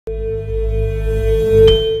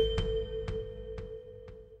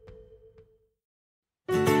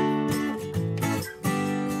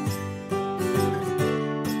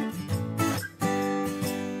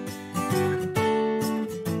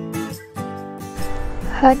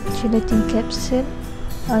Hard gelatin capsule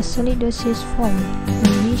are solid dosage form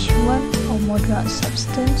in which one or more drug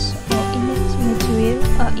substance or inert material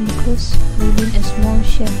are enclosed within a small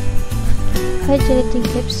shell. Hard gelatin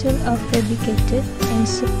capsules are fabricated and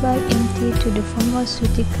supplied empty to the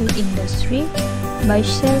pharmaceutical industry by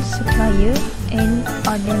shell supplier and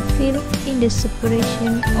are then filled in the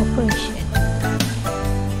separation operation.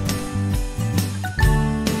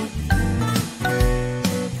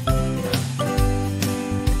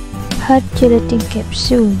 Hard gelatin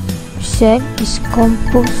capsule shell is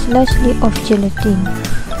composed largely of gelatin.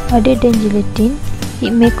 Other than gelatin,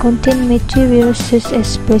 it may contain materials such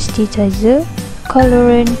as plasticizer,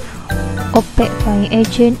 colorant, opacifying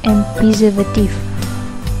agent, and preservative.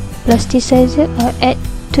 Plasticizer are added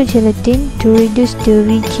to gelatin to reduce the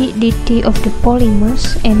rigidity of the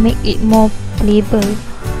polymers and make it more pliable.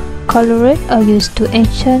 Colorants are used to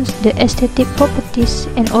enhance the aesthetic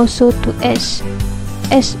properties and also to act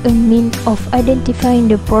as a means of identifying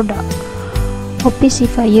the product.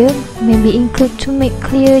 Opacifier may be included to make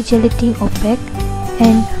clear gelatin opaque,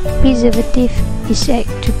 and preservative is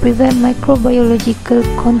added to prevent microbiological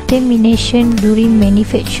contamination during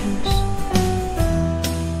manufacture.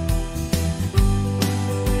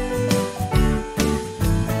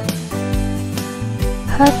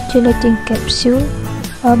 Hard gelatin capsules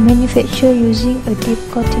are manufactured using a deep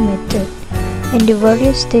coating method, and the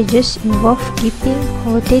various stages involve dipping,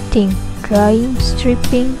 rotating, drying,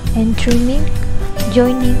 stripping and trimming,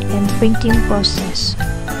 joining and printing process.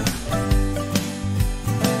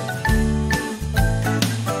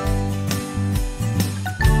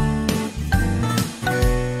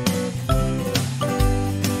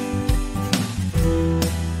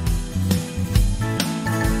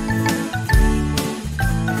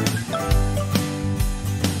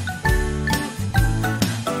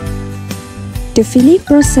 The filling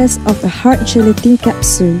process of a hard gelatin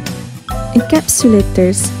capsule.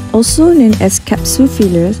 Encapsulators, also known as capsule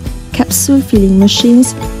fillers, capsule filling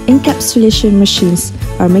machines, encapsulation machines,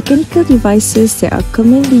 are mechanical devices that are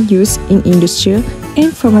commonly used in industrial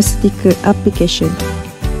and pharmaceutical applications.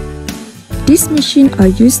 These machines are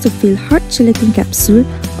used to fill hard gelatin capsules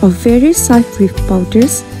of various sizes with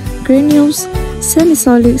powders, granules,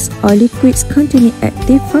 semi-solids, or liquids containing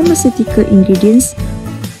active pharmaceutical ingredients.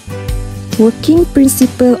 Working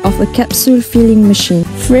principle of a capsule filling machine.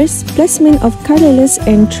 First, placement of colorless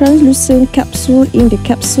and translucent capsule in the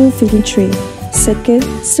capsule filling tray. Second,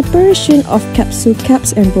 separation of capsule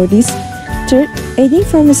caps and bodies. Third, adding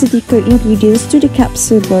pharmaceutical ingredients to the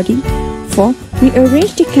capsule body. Fourth,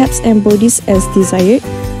 rearrange the caps and bodies as desired.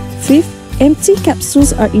 Fifth, empty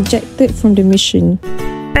capsules are ejected from the machine.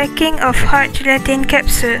 Packing of hard gelatin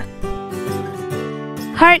capsule.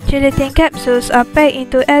 Hard gelatin capsules are packed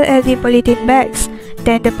into LLD polythene bags.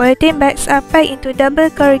 Then the polythene bags are packed into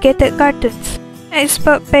double corrugated cartons.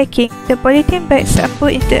 Export packing. The polythene bags are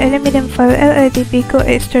put into aluminum foil LLD pico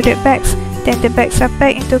extruded bags. Then the bags are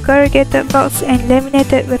packed into corrugated box and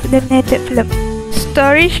laminated with laminated film.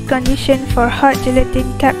 Storage condition for hard gelatin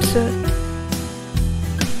capsule.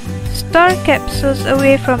 Store capsules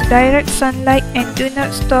away from direct sunlight and do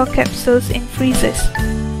not store capsules in freezers.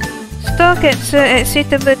 Store capsule at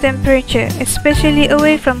suitable temperature, especially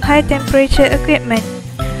away from high temperature equipment.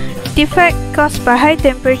 Defects caused by high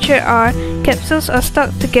temperature are capsules are stuck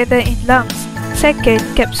together in lumps. Second,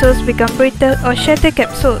 capsules become brittle or shatter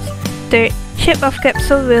capsules. Third, shape of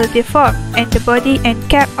capsule will deform and the body and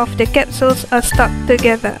cap of the capsules are stuck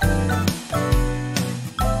together.